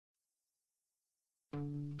My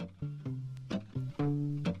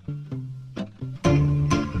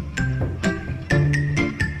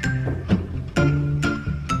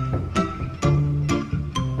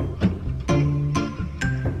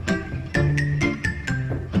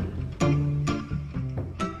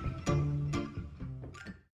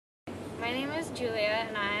name is Julia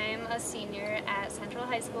and I'm a senior at Central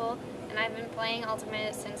High School, and I've been playing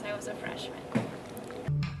Ultimate since I was a freshman.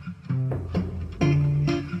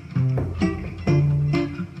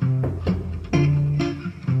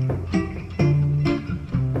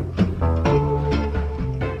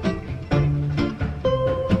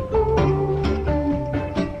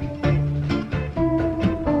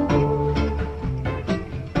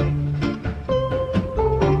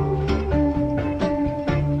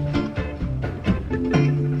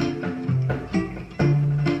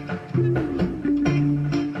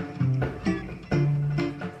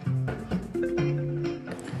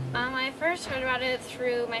 I first heard about it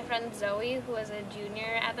through my friend Zoe, who was a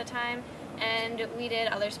junior at the time, and we did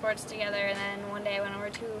other sports together, and then one day I went over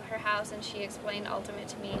to her house and she explained Ultimate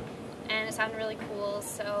to me, and it sounded really cool,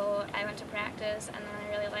 so I went to practice and then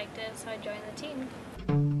I really liked it, so I joined the team.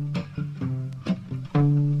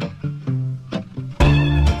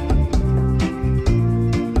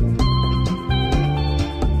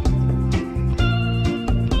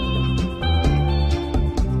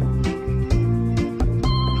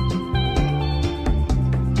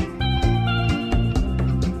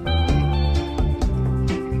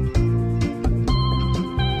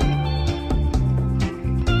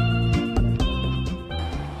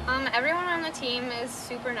 Everyone on the team is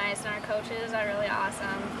super nice, and our coaches are really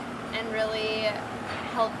awesome and really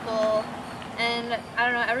helpful, and I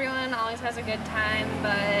don't know, everyone always has a good time,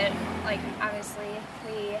 but like obviously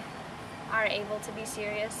we are able to be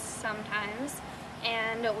serious sometimes,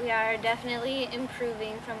 and we are definitely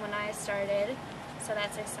improving from when I started, so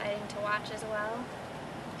that's exciting to watch as well.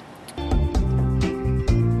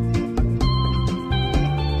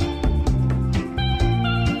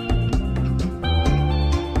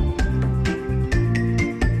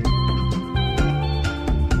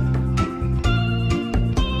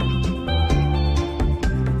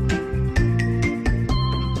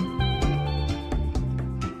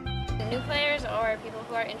 People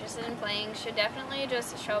who are interested in playing should definitely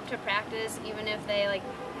just show up to practice, even if they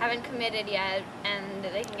haven't committed yet, and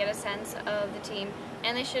they can get a sense of the team,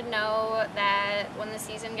 and they should know that when the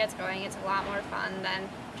season gets going it's a lot more fun than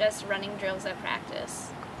just running drills at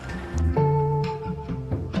practice.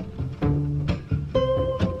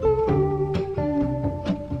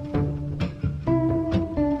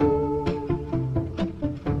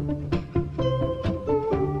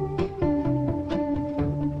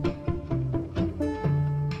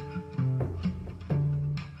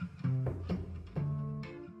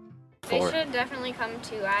 They should definitely come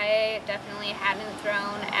too. I definitely hadn't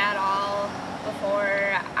thrown at all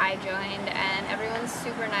before I joined, and everyone's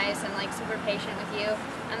super nice and super patient with you,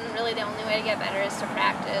 and really the only way to get better is to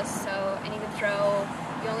practice. So, and you can throw,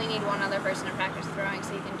 you only need one other person to practice throwing,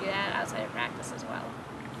 so you can do that outside of practice as well.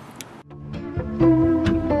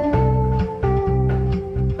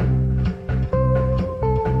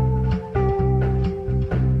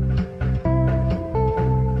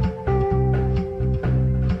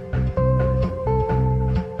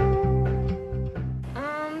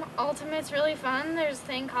 Ultimate's really fun. There's a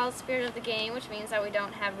thing called Spirit of the Game, which means that we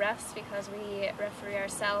don't have refs because we referee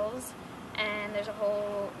ourselves, and there's a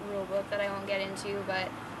whole rule book that I won't get into, but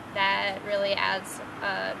that really adds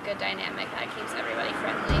a good dynamic that keeps everybody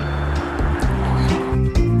friendly.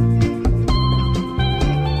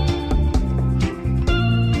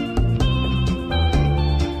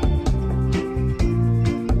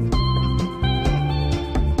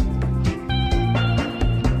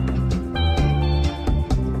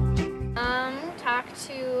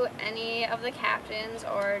 To any of the captains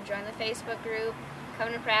or join the Facebook group,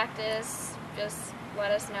 come to practice, just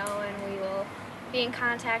let us know and we will be in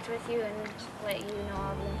contact with you and let you know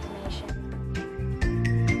all the information.